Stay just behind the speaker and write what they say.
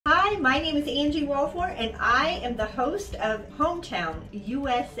my name is Anje Walfoort and I am the host of Hometown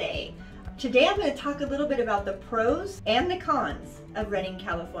USA. Today I'm going to talk a little bit about the pros and the cons of renting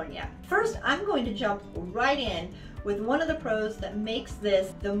California. First, I'm going to jump right in with one of the pros that makes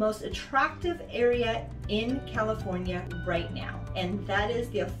this the most attractive area in California right now, and that is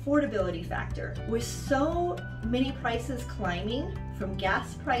the affordability factor. With so many prices climbing, from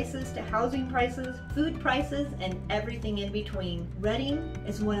gas prices to housing prices, food prices, and everything in between, renting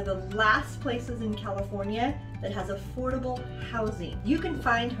is one of the last places in California that has affordable housing. You can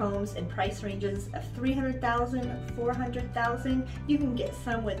find homes in price ranges of $300,000, $400,000. You can get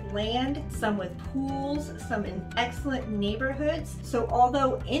some with land, some with pools, some in excellent neighborhoods. So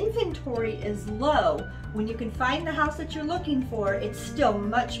although inventory is low, when you can find the house that you're looking for, it's still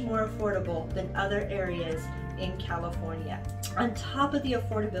much more affordable than other areas in California. On top of the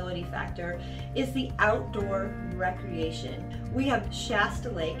affordability factor is the outdoor recreation. We have Shasta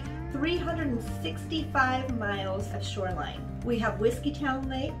Lake, 365 miles of shoreline. We have Whiskeytown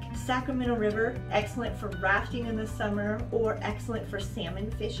Lake, Sacramento River, excellent for rafting in the summer or excellent for salmon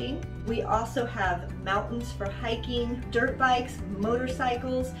fishing. We also have mountains for hiking, dirt bikes,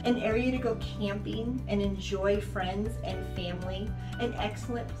 motorcycles, an area to go camping and enjoy friends and family, an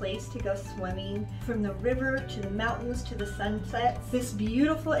excellent place to go swimming. From the river to the mountains to the sunsets, this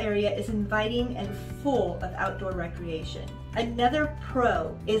beautiful area is inviting and full of outdoor recreation. Another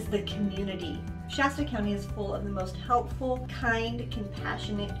pro is the community. Shasta County is full of the most helpful, kind,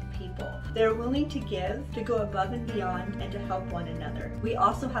 compassionate people. They're willing to give, to go above and beyond, and to help one another. We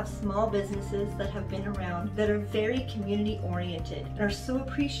also have small businesses that have been around that are very community oriented and are so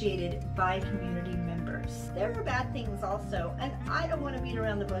appreciated by community members. There are bad things also, and I don't want to beat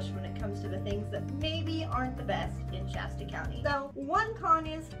around the bush when it comes to the things that maybe aren't the best in Shasta County. So one con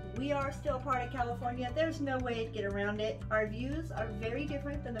is we are still part of California. There's no way to get around it. Our views are very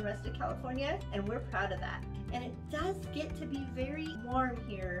different than the rest of California, and we're proud of that. And it does get to be very warm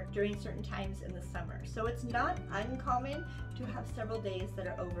here during certain times in the summer. So it's not uncommon to have several days that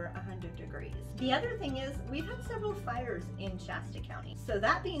are over 100 degrees. The other thing is we've had several fires in Shasta County. So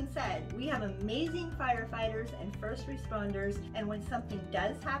that being said, we have amazing firefighters and first responders, and when something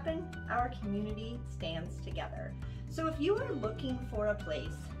does happen, our community stands together. So if you are looking for a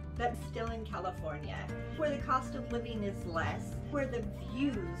place that's still in California, where the cost of living is less, where the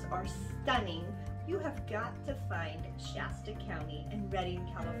views are stunning, you have got to find Shasta County in Redding,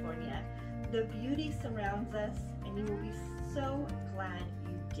 California. The beauty surrounds us, and you will be so glad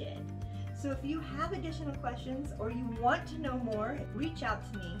you did. So if you have additional questions or you want to know more, reach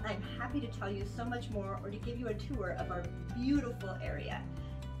out to me. I'm happy to tell you so much more or to give you a tour of our beautiful area.